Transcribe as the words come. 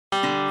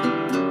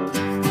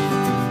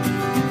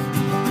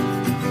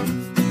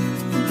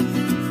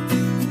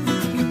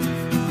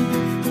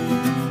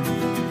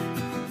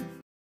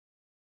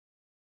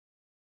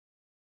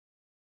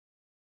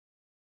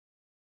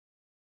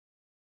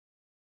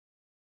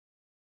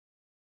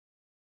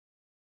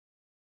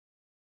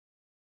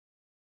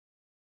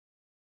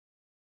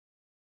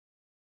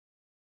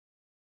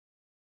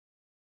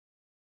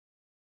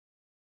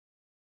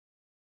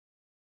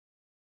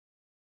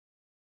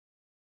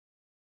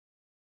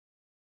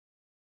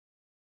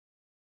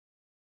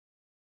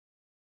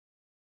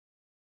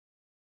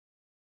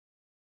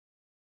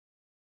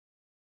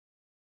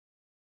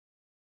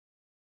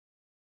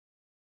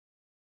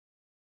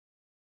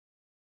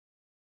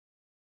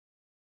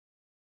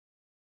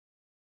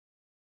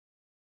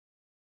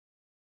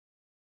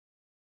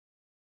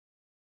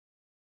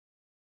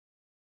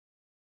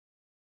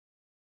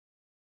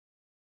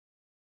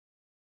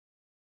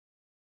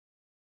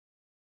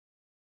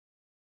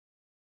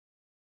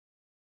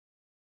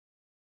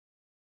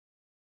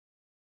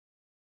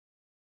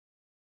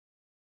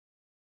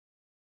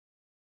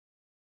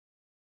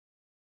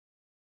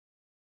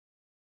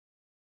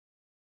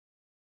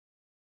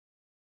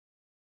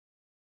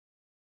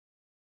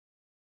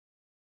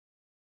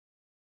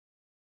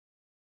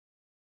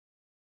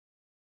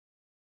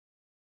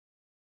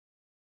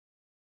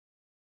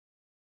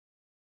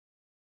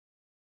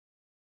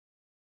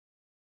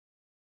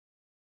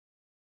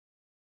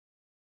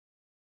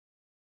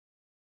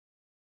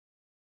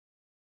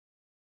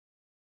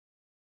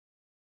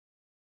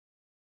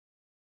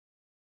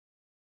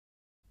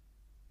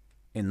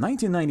In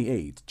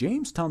 1998,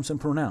 James Thomson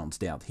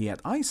pronounced that he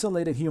had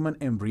isolated human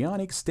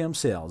embryonic stem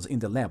cells in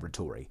the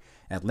laboratory.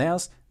 At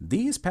last,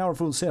 these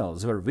powerful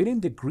cells were within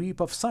the grip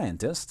of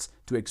scientists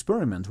to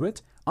experiment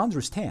with,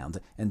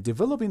 understand, and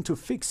develop into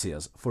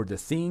fixes for the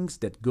things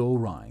that go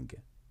wrong.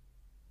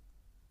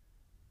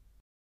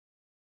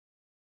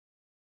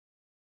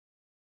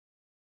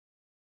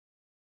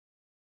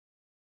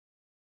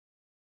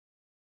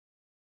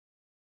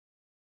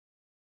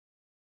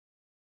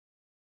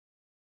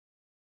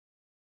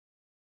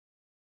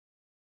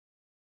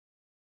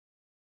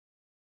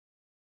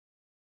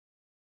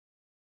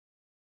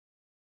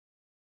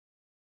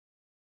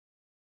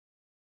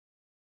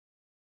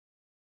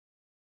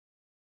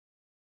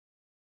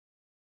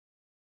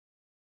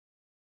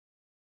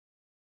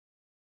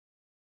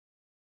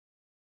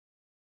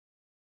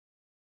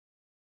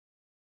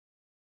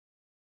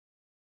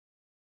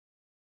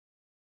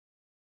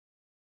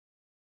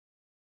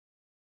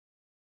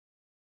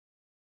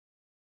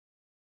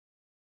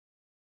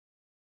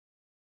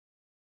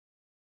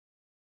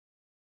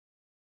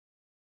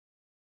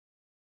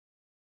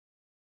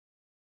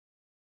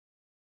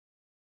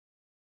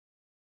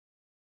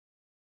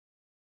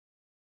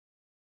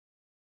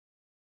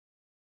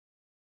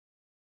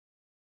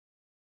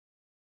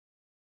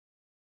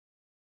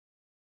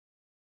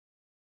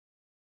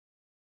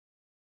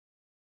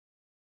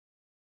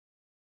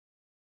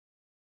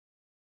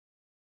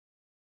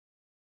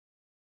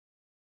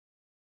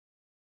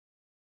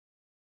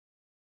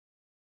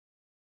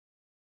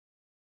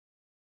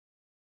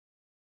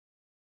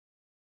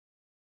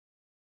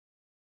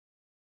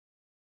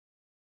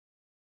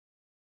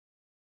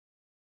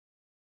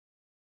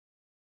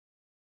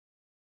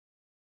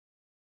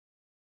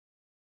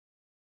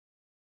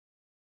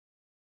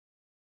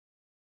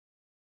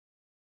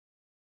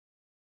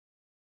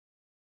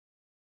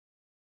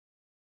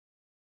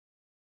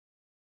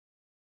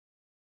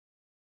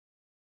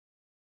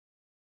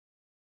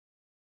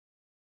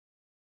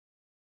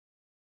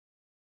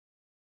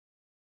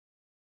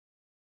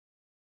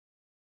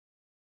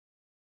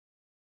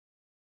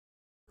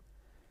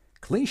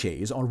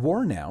 Clichés are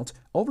worn out,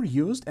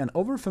 overused, and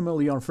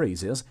overfamiliar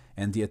phrases,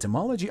 and the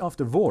etymology of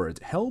the word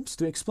helps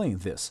to explain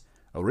this.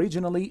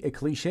 Originally, a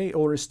cliché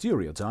or a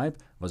stereotype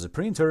was a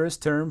printer's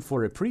term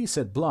for a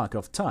preset block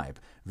of type,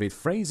 with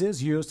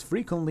phrases used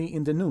frequently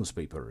in the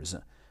newspapers.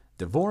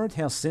 The word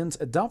has since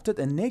adopted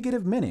a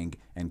negative meaning,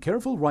 and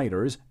careful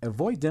writers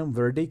avoid them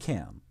where they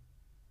can.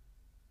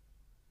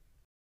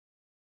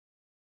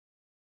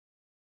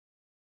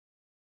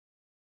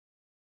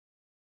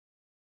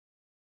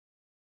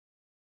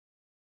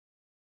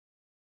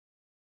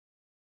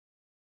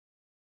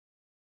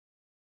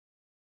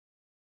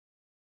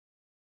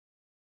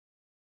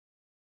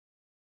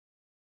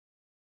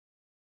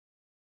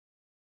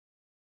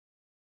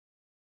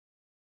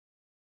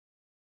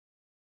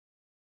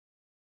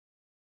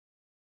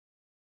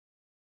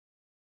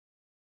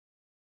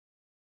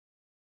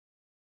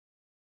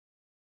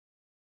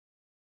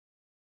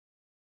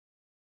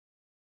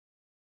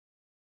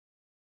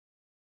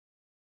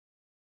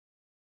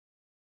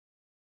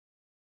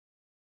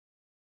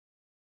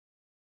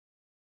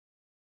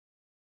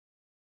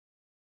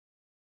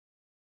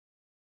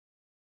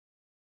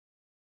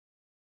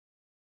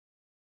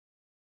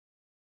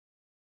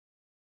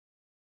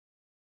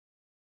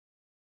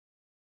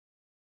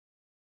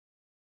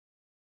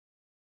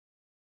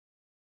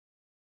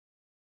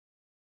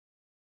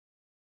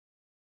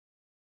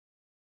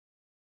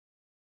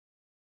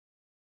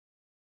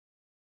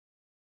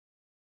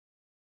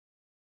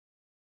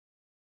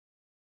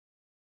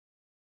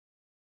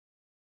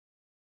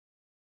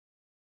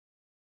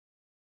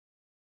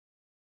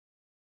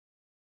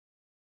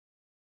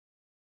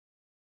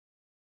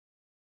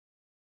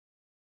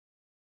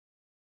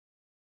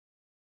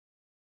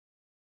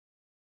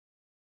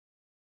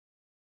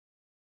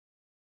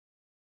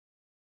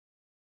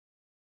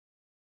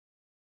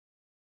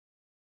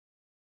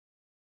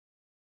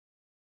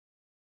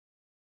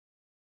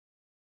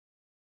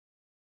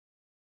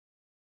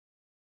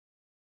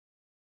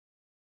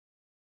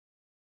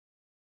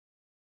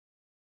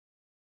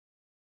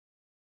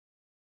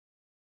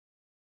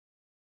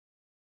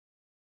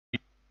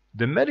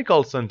 The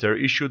medical center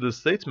issued a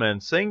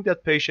statement saying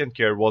that patient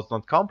care was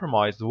not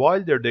compromised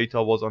while their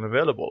data was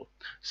unavailable.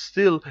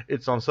 Still,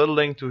 it's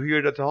unsettling to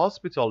hear that the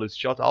hospital is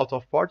shut out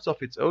of parts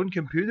of its own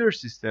computer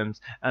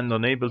systems and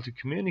unable to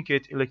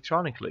communicate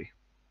electronically.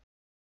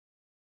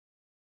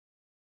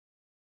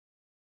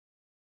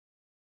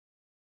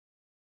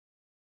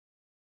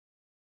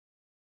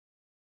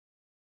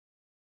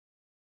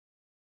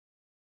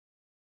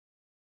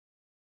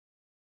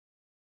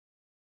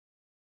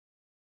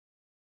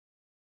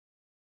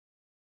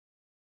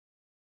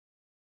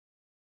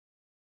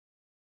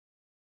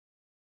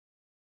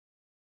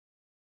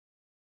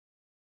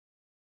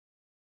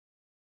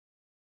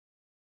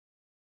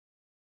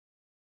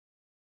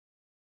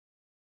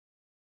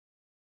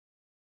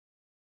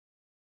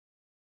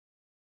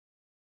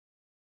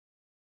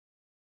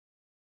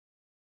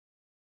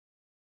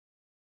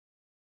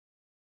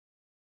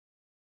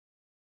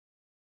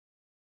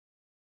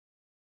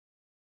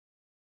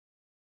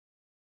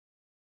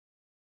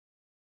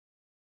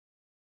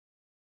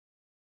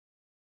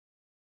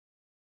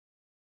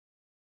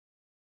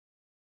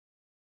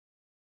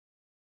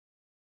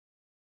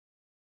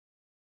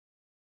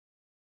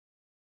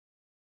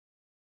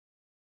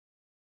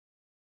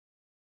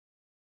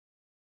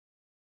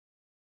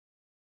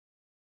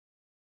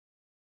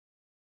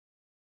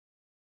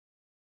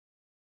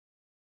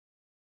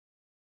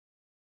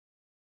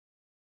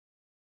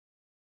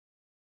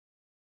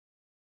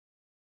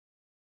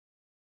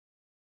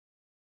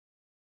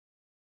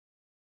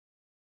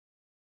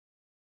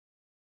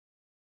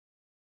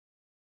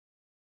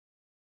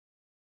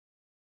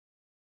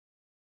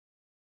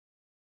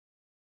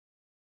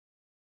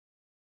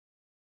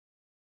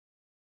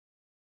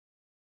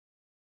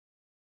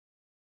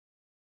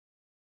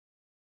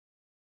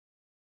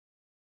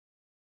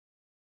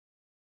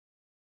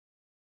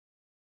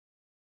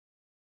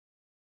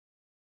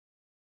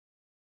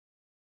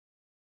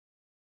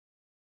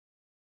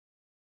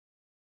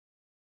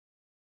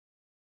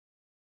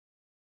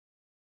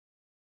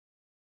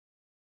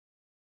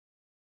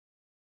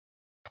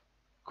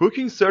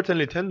 Cooking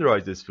certainly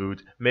tenderizes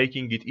food,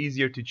 making it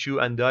easier to chew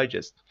and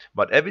digest,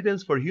 but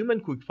evidence for human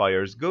quick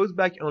fires goes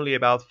back only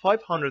about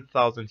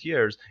 500,000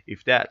 years,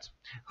 if that.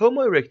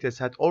 Homo erectus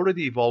had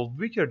already evolved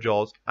weaker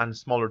jaws and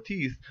smaller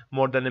teeth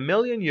more than a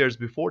million years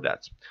before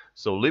that.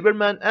 So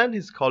Lieberman and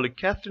his colleague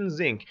Catherine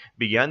Zink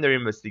began their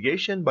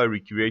investigation by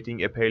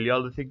recreating a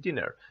Paleolithic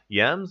dinner: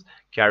 yams,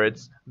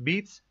 carrots,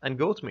 beets, and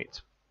goat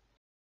meat.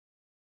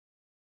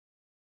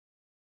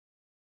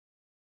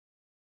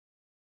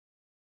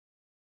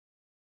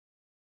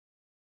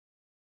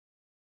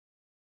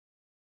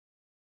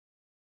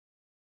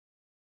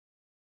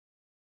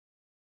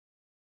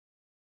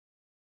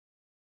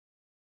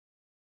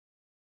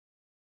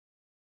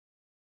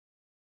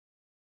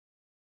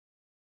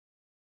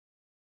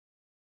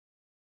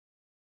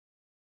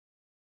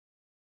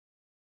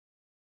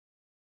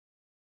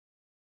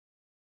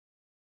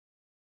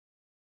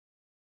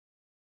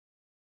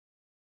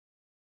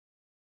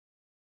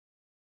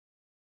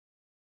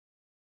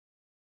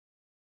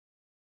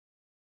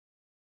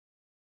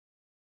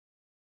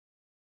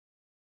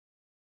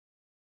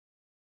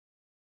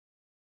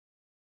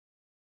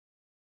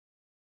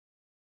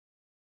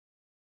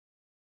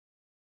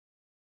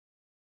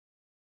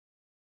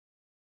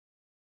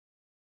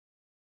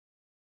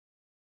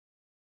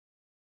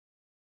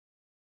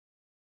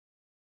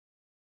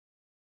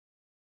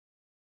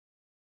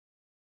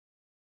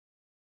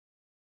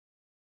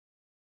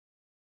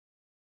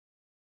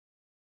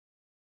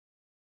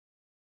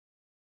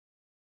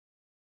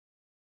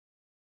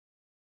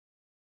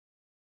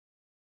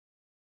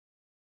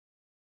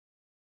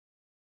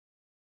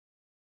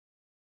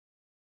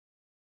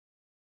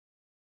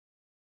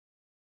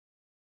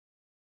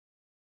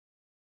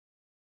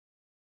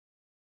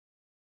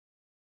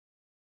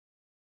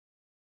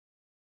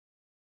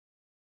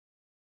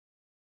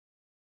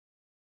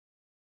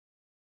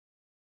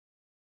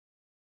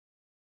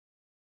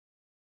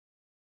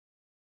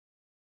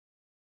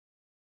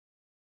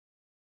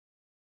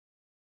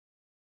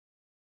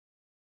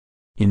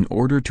 In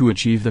order to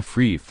achieve the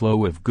free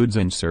flow of goods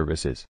and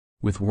services,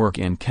 with work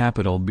and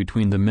capital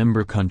between the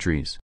member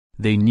countries,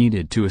 they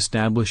needed to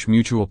establish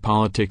mutual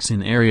politics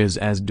in areas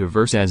as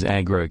diverse as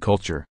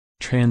agriculture,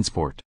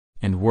 transport,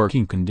 and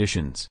working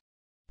conditions.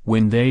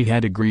 When they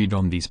had agreed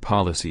on these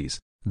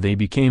policies, they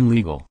became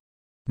legal.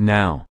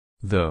 Now,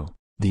 though,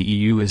 the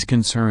EU is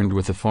concerned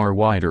with a far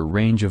wider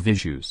range of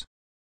issues.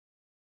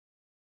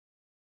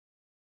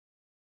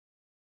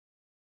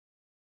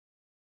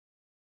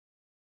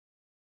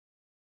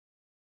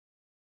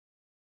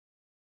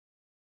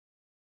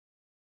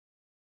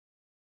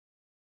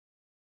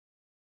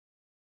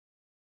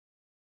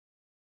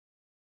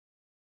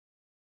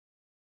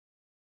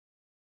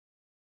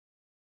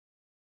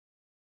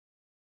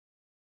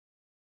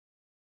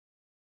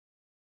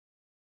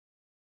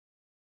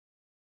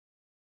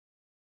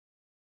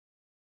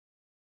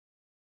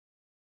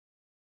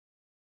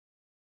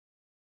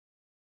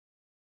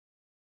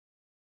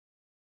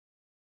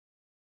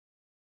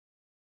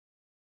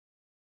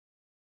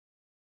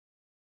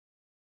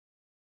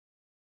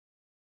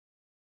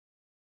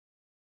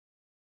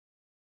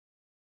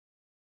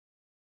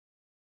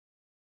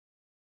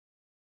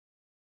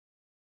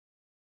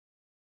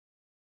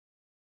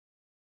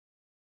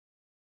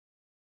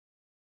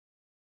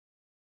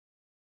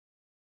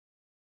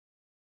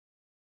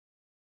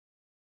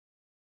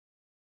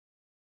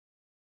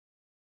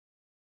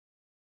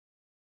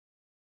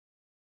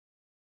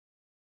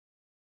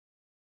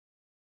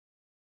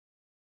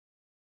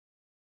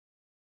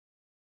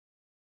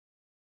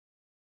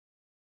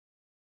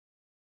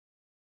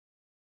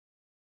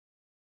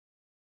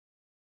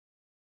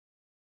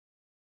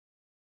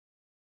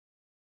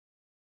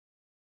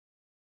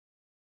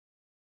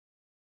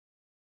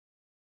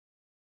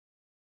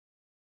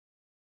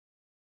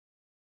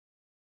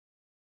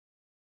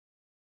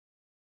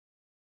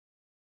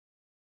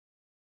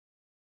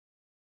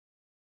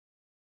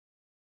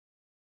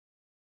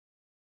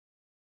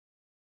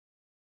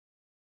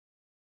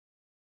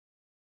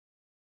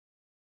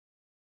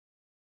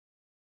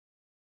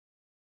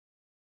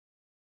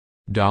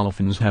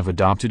 Dolphins have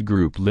adopted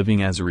group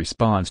living as a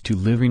response to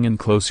living in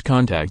close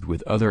contact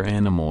with other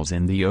animals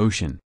in the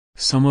ocean,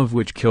 some of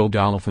which kill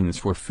dolphins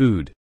for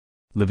food.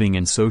 Living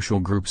in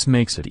social groups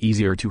makes it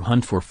easier to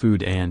hunt for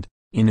food and,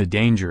 in a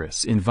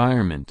dangerous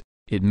environment,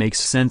 it makes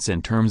sense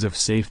in terms of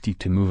safety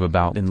to move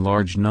about in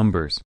large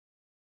numbers.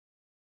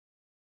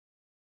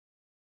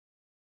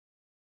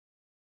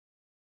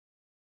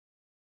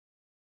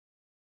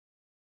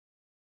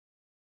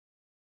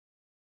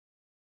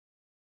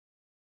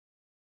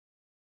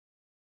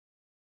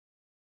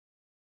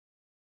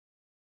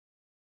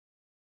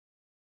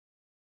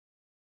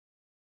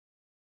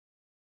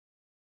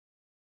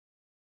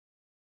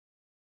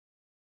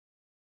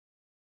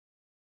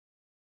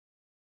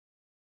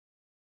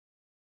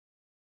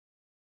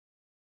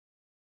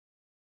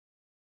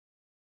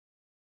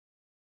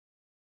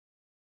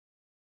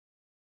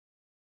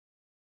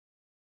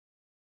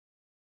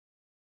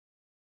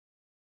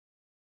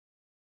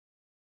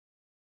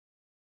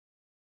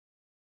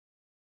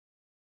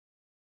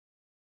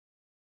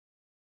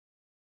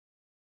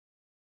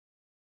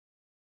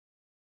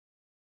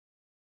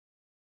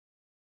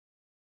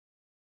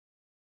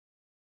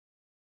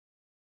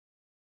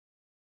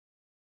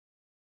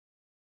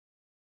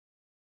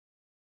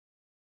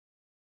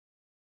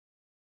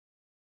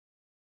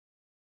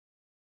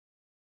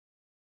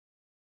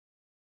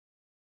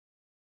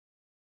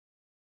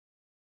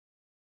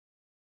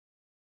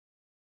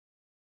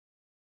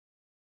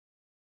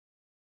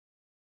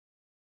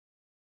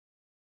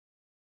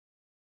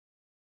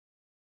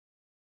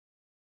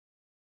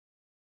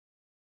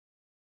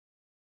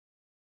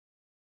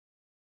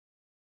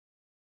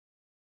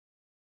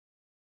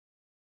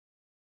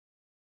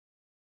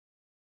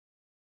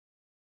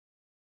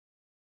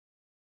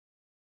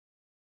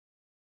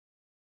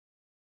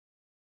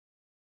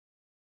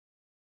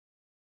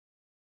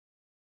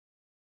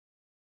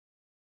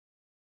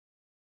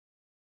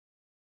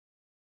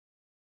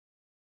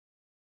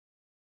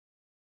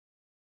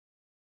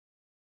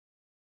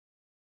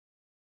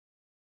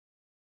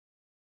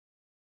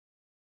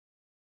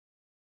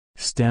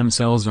 Stem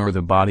cells are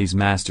the body's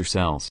master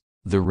cells,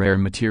 the rare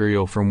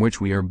material from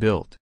which we are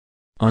built.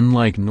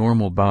 Unlike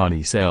normal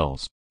body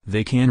cells,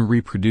 they can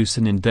reproduce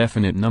an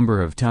indefinite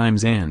number of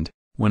times and,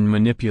 when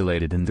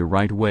manipulated in the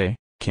right way,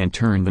 can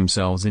turn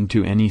themselves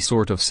into any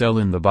sort of cell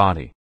in the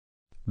body.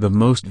 The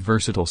most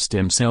versatile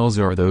stem cells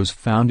are those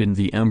found in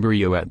the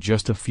embryo at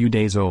just a few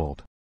days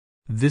old.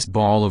 This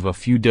ball of a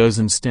few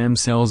dozen stem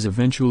cells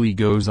eventually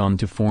goes on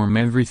to form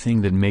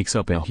everything that makes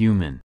up a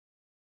human.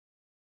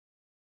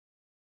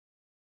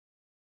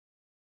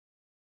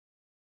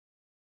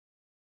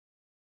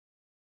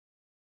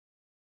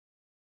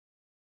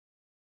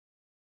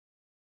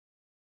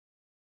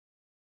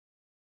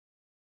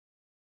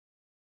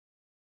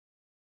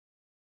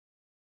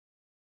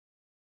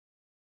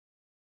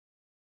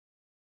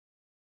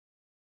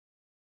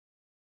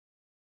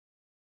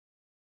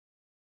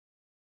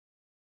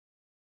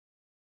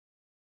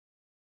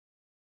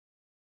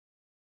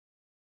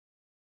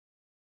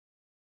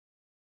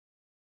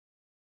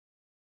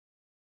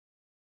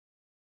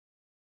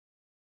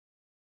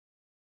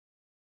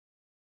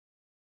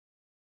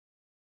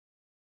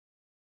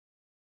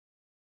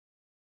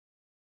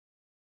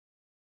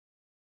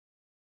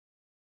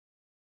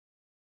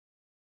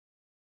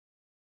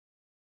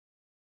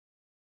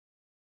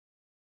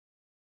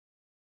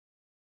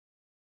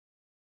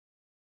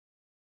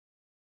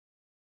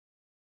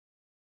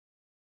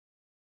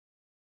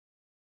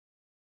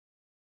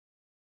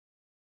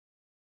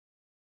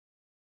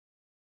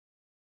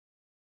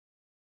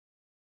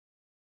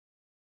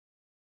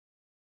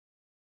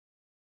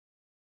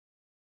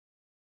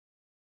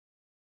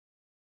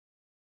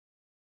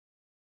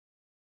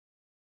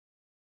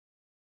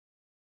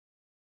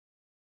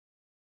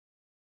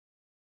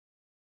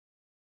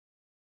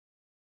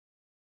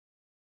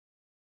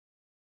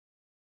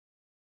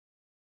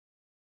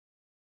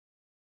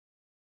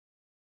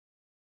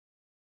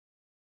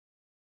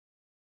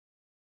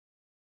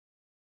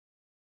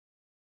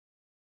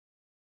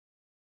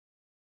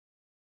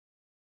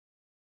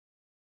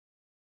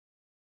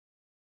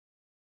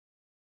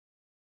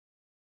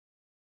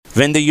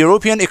 When the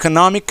European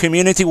Economic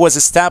Community was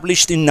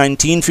established in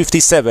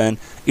 1957,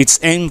 its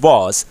aim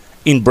was,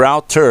 in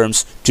broad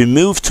terms, to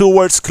move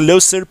towards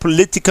closer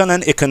political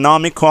and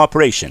economic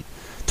cooperation.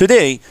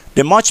 Today,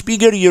 the much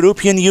bigger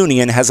European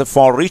Union has a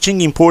far-reaching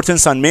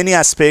importance on many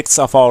aspects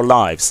of our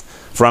lives,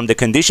 from the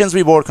conditions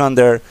we work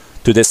under,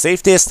 to the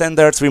safety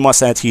standards we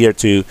must adhere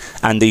to,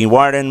 and the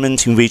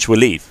environment in which we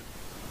live.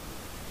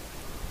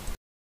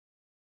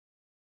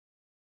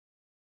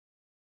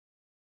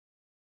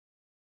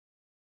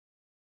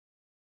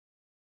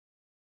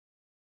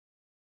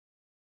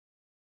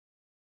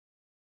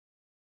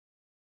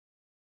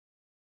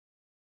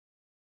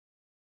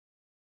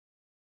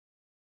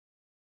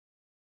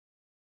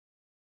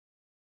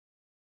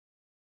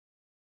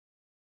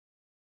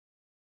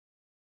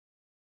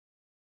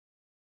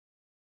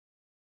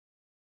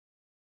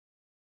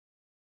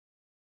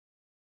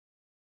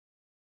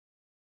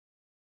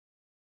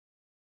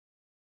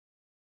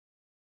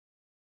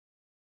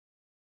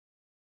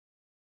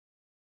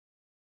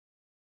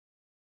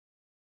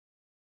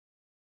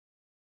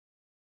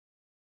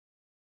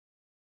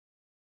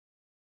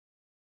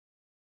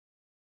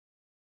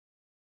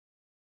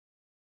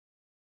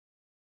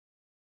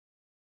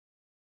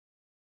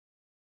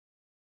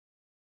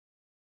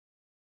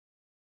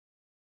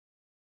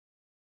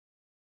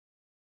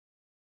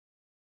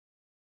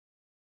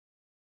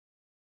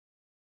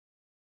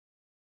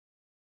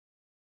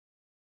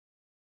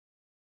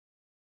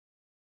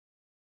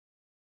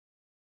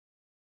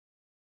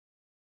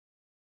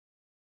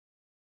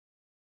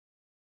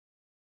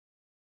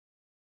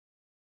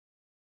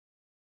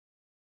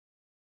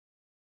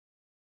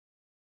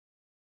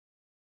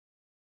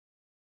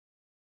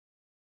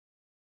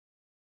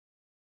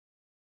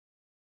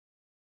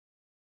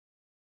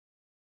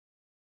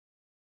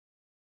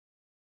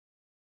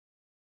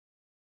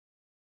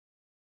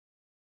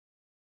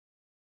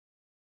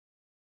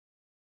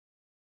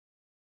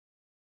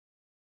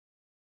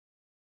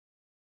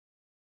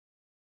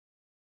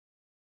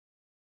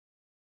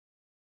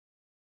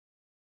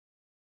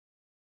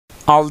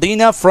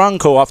 Aldina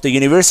Franco of the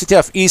University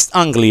of East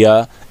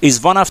Anglia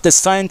is one of the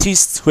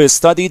scientists who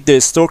studied the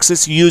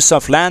Storks' use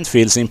of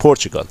landfills in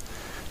Portugal.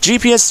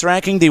 GPS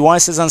tracking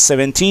devices on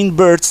 17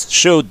 birds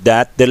showed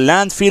that the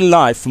landfill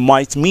life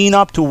might mean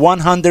up to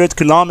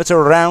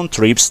 100-kilometer round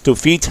trips to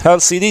fit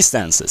healthy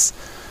distances,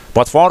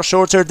 but far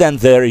shorter than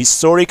their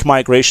historic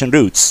migration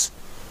routes.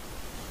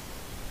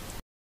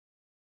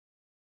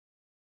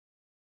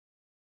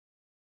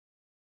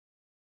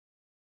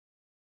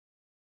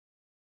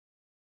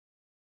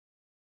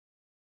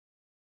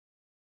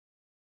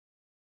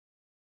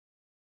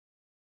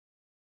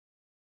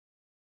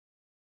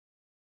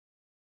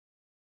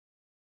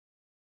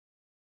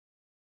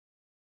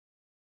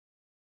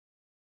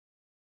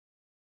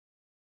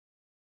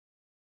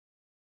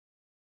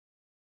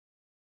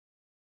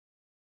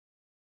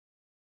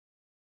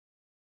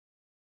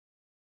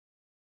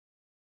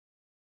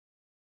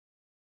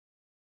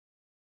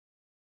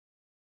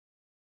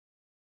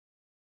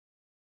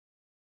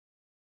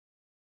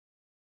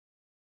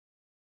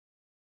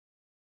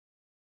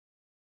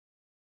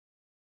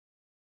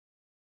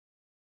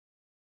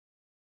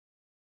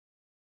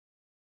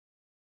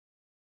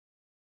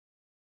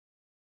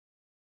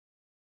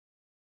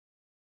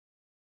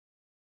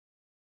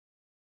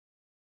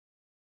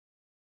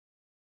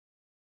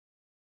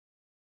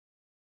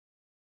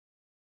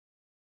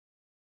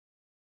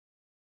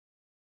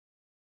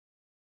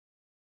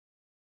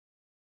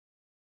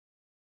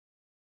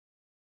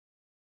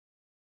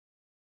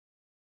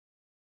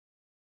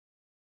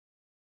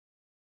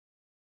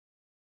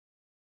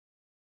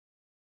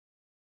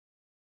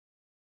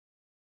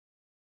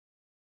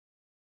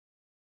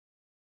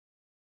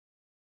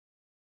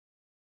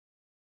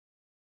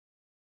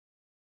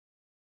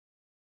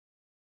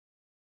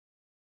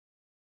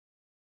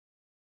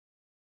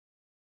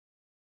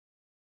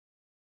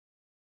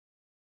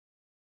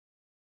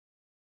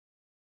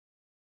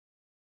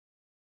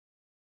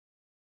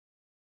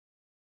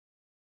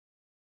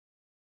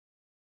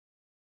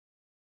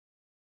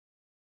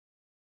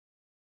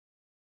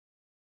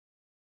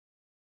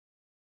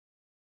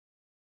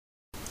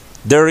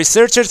 The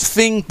researchers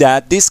think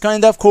that this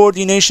kind of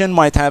coordination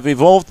might have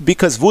evolved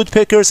because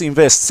woodpeckers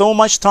invest so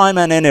much time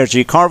and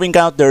energy carving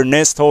out their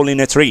nest hole in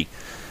a tree.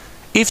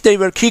 If they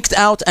were kicked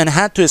out and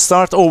had to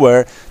start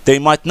over, they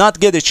might not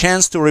get a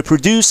chance to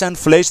reproduce and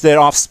fledge their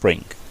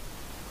offspring.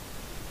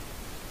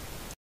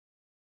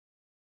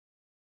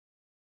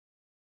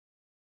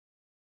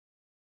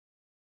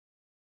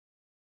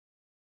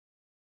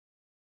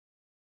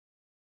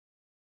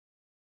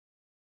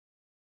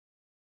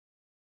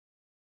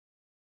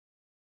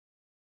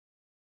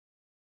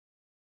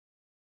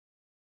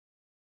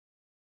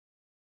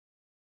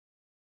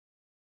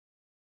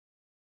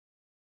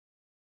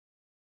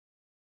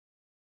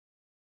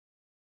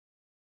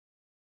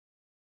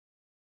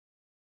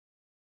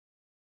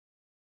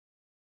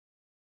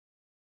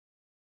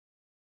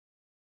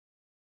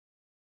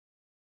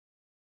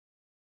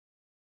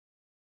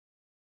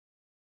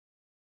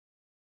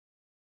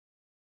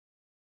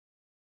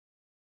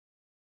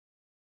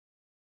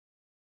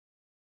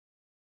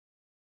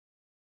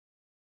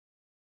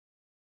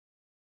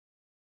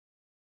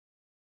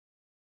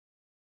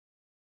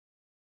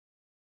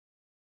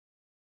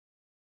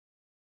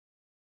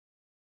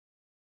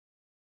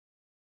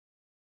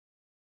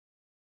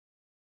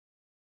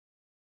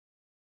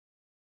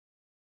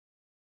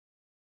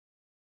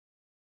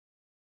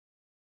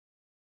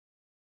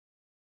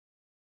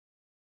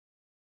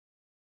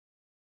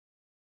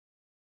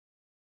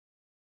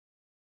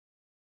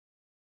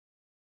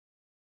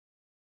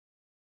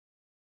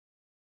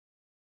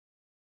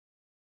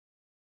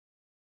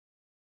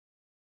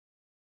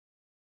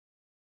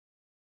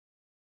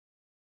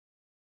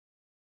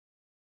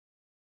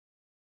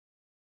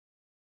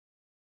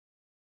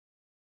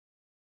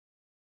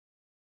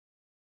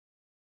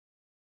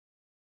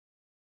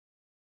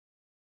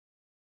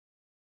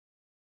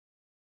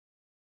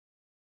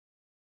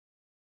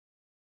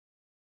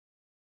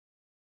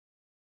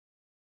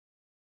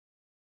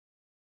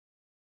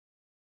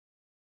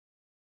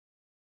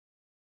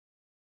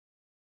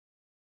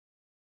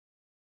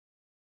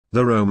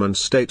 The Roman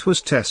state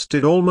was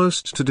tested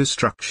almost to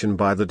destruction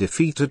by the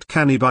defeated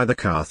Cannae by the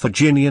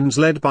Carthaginians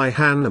led by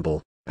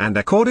Hannibal, and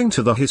according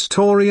to the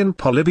historian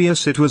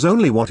Polybius it was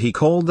only what he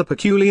called the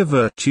peculiar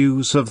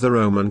virtues of the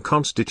Roman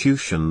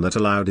constitution that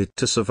allowed it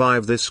to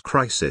survive this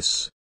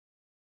crisis.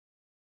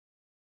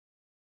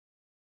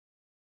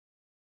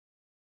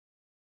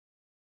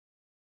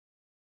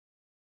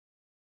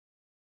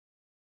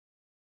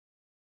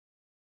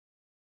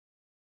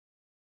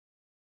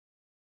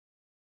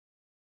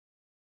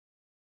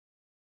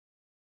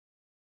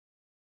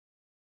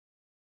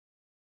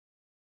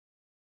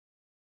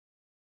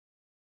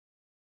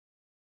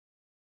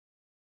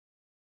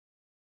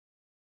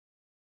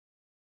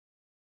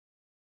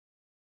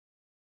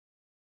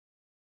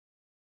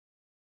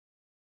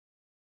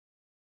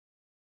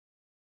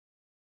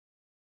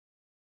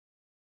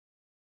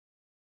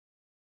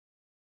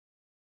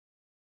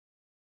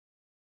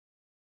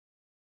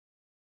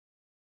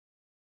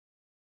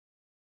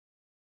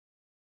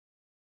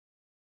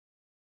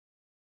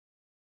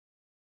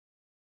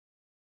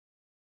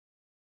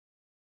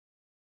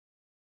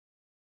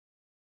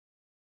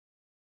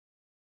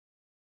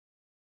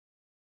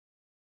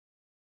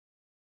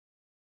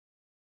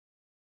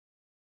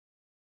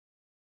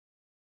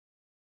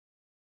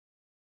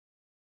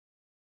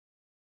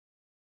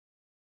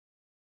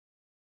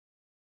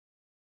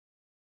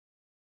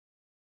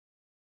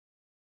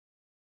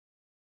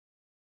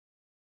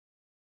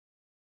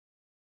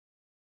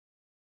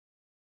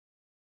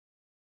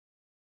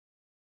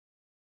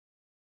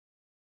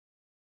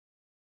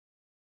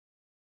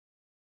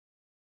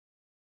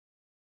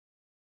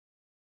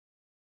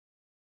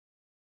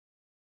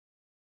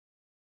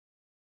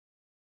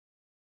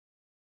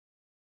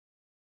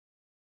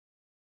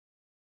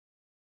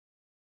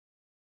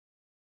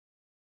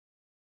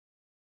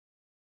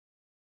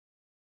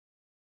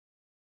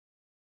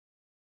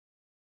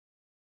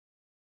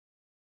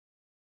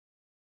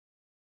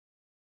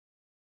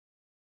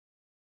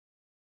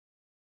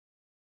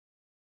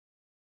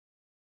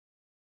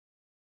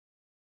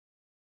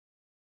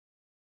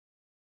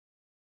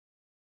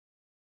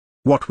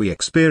 What we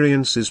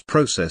experience is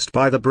processed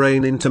by the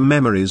brain into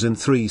memories in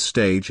three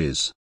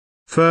stages.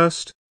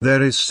 First,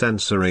 there is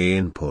sensory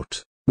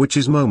input, which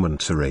is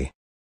momentary.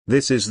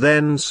 This is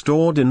then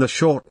stored in the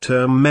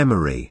short-term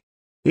memory.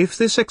 If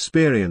this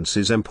experience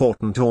is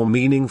important or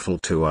meaningful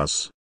to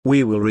us,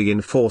 we will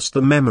reinforce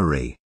the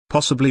memory,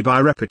 possibly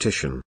by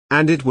repetition,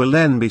 and it will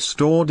then be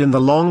stored in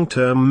the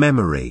long-term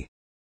memory.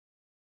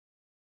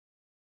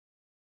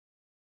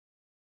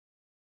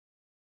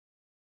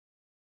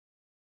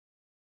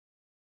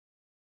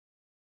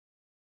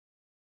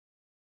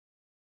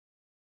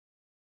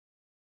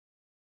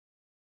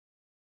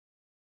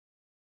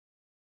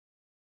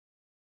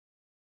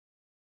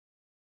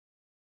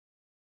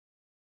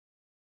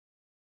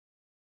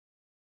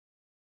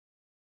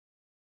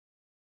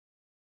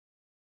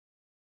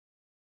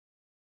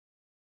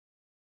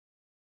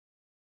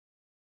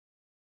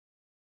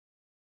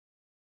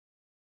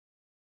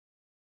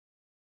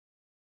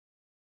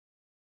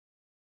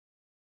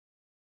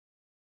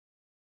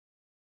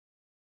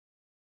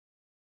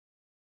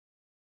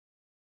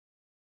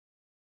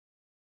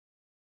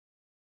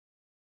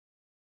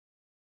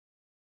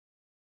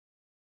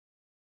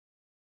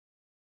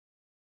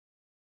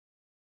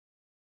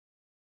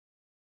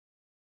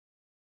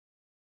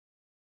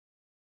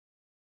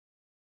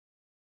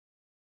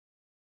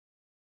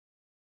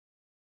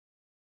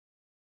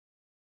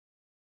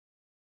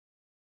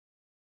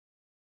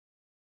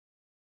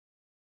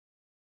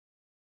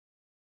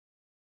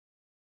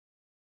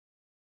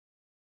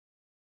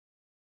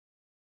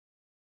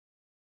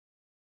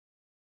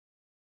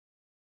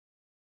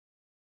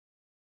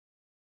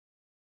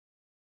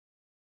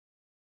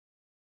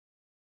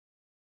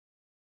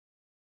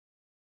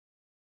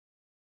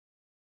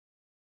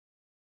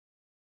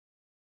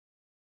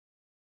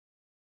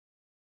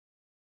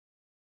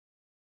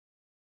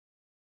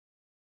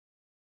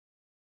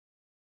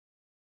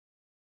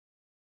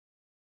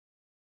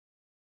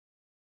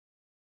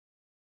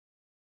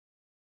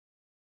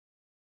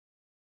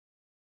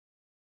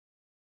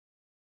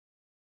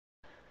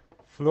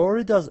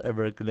 Florida's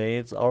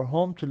Everglades are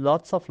home to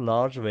lots of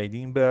large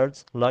wading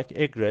birds like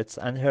egrets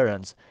and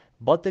herons,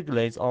 but the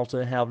glades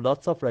also have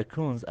lots of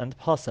raccoons and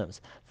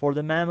possums. For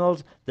the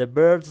mammals, the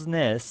birds'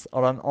 nests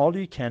are an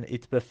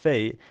all-you-can-eat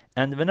buffet,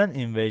 and when an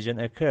invasion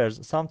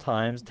occurs,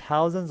 sometimes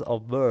thousands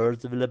of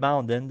birds will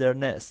abandon their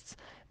nests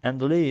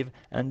and leave,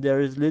 and there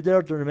is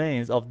littered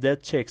remains of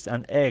dead chicks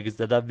and eggs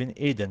that have been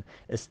eaten,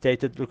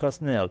 stated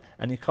Lucas Nell,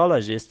 an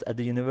ecologist at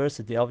the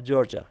University of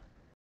Georgia.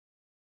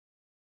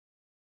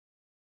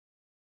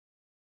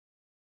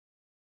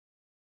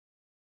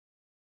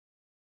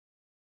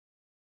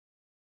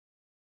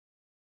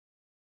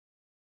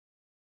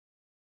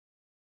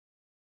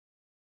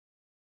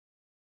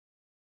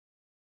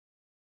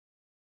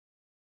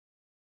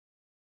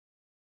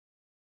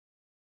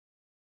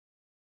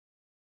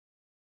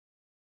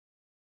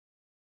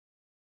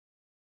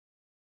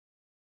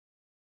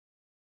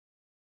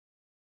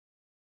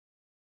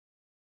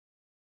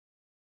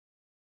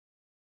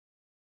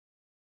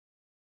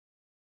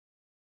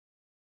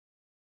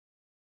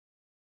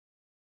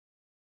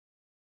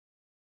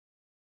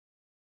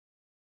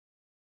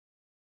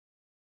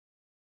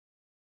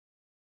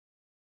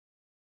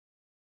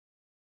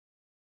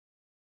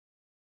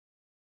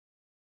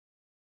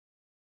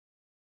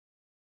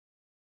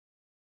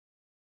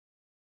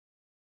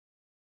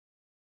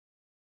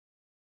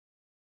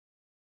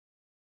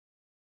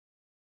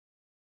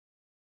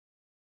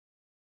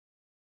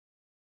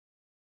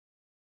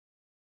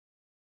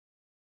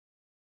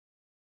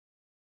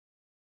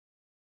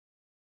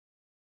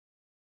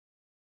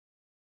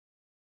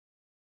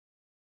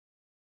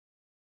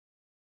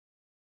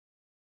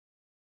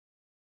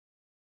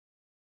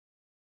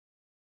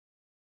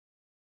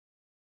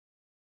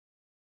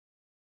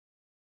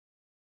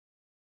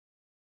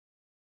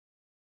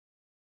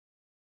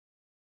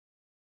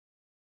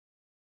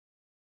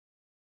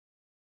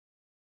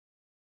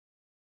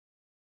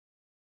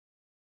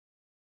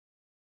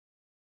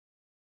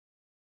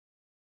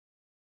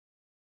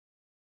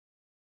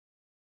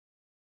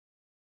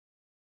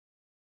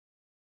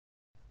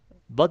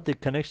 But the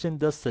connection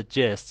does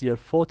suggest your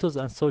photos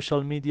and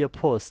social media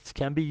posts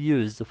can be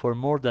used for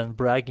more than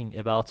bragging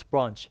about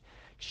brunch.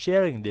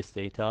 Sharing this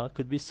data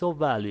could be so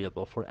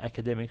valuable for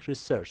academic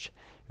research.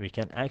 We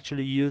can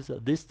actually use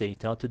this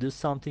data to do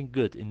something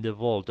good in the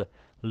world,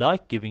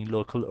 like giving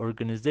local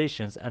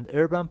organizations and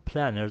urban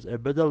planners a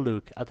better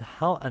look at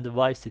how and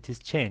why cities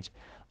change.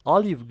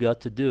 All you've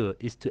got to do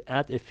is to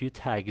add a few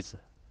tags.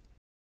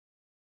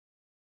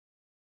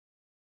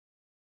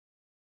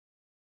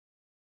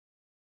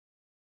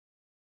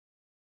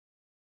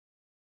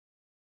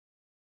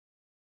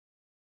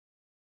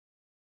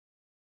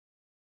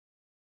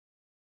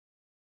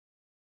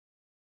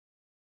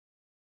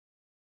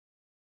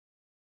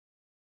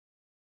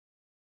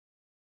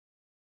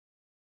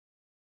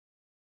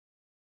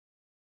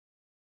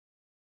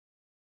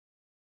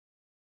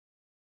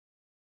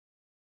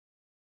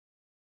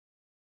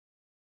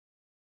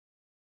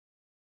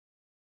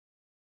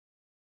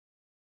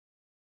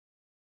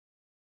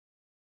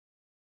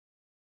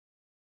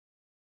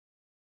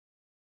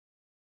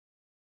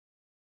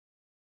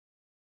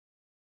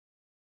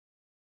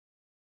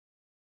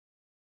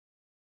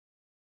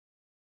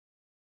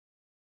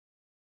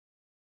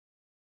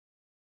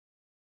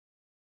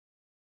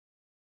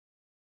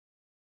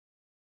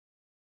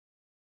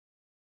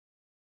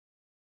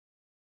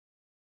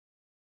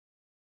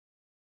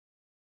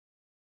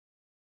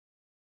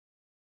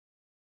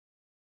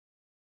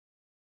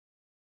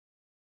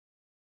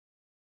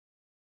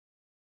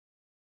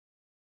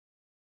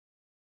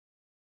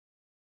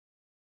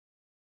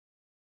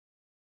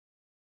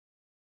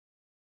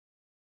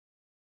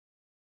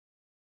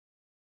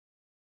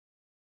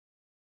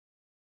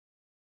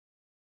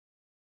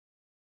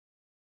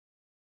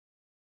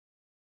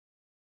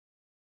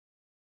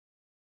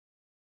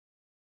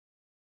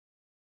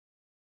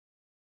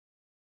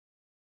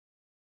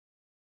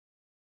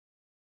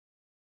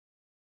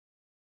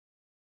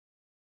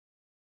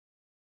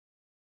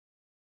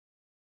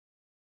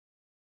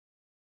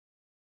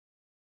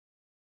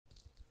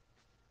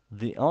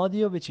 The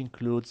audio, which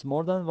includes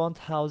more than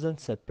 1,000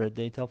 separate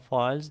data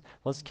files,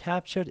 was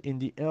captured in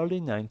the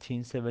early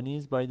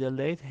 1970s by the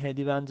late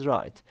Hedy Van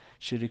Wright.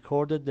 She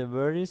recorded the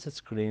various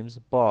screams,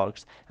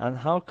 barks, and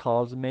howl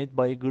calls made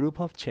by a group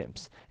of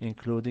chimps,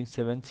 including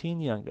 17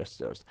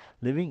 youngsters,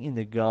 living in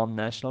the Gam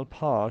National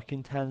Park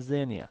in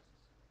Tanzania.